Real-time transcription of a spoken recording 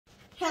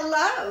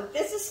Hello,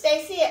 this is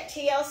Stacy at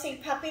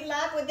TLC Puppy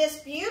Love with this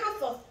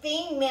beautiful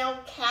female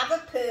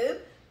Cavapoo,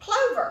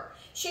 Clover.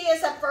 She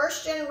is a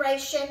first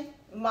generation.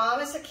 Mom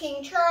is a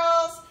King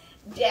Charles,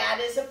 Dad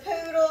is a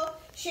poodle.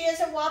 She is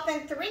a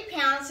whopping 3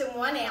 pounds and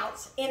 1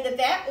 ounce, and the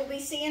vet will be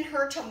seeing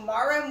her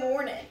tomorrow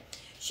morning.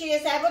 She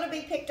is able to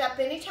be picked up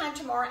anytime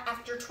tomorrow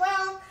after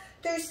 12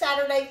 through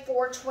Saturday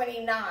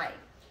 4/29.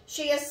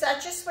 She is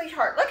such a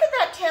sweetheart. Look at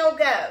that tail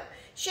go.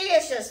 She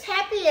is just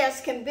happy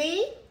as can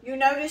be. You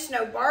notice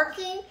no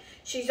barking.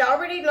 She's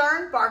already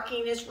learned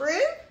barking is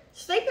rude.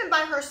 Sleeping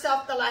by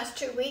herself the last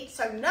 2 weeks,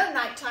 so no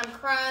nighttime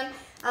crying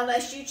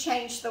unless you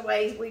change the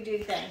way we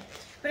do things.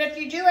 But if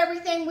you do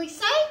everything we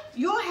say,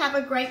 you'll have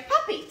a great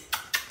puppy.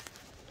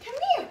 Come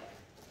here.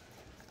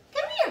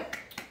 Come here.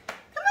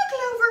 Come on,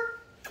 Clover.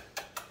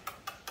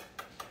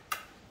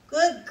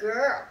 Good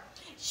girl.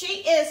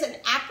 She is an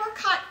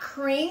apricot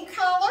cream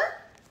color.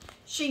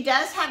 She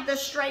does have the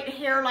straight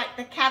hair like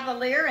the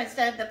Cavalier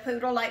instead of the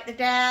poodle like the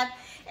dad,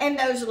 and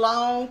those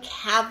long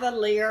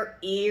Cavalier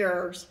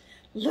ears.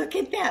 Look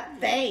at that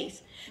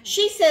face.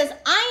 She says,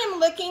 I am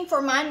looking for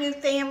my new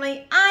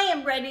family. I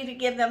am ready to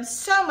give them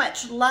so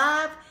much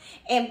love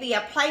and be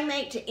a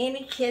playmate to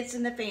any kids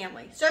in the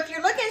family. So if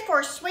you're looking for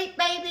a sweet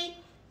baby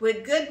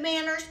with good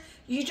manners,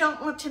 you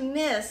don't want to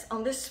miss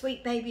on this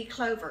sweet baby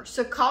Clover.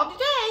 So call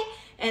today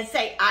and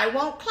say, I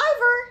want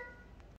Clover.